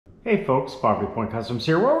Hey folks, Bobby Point Customs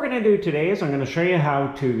here. What we're going to do today is I'm going to show you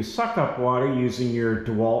how to suck up water using your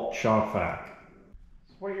Dewalt shop vac.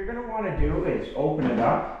 So what you're going to want to do is open it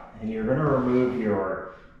up and you're going to remove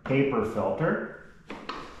your paper filter.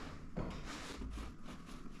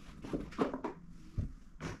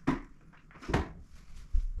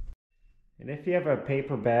 And if you have a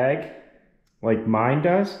paper bag like mine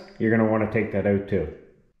does, you're going to want to take that out too.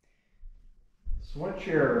 So once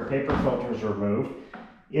your paper filter is removed,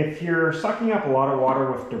 if you're sucking up a lot of water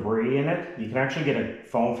with debris in it, you can actually get a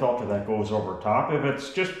foam filter that goes over top. If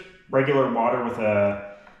it's just regular water with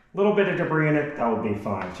a little bit of debris in it, that would be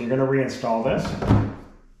fine. So you're going to reinstall this.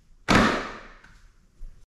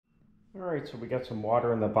 Alright, so we got some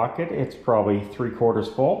water in the bucket. It's probably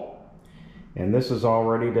 3/4 full. And this is all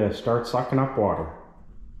ready to start sucking up water.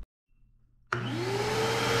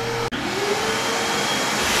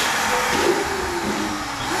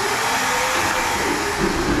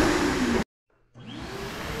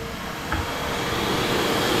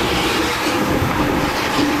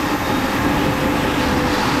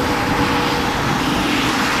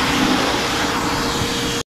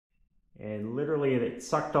 And literally it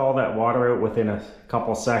sucked all that water out within a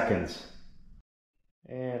couple seconds.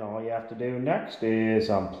 And all you have to do next is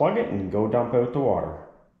unplug it and go dump out the water.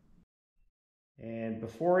 And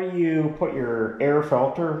before you put your air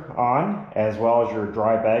filter on, as well as your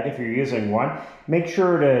dry bag if you're using one, make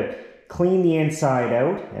sure to clean the inside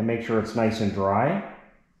out and make sure it's nice and dry.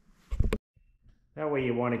 That way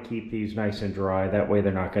you want to keep these nice and dry, that way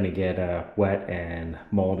they're not going to get wet and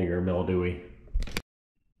moldy or mildewy.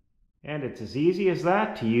 And it's as easy as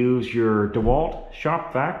that to use your Dewalt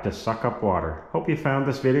shop vac to suck up water. Hope you found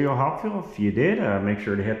this video helpful. If you did, make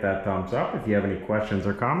sure to hit that thumbs up. If you have any questions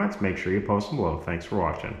or comments, make sure you post them below. Thanks for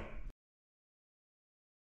watching.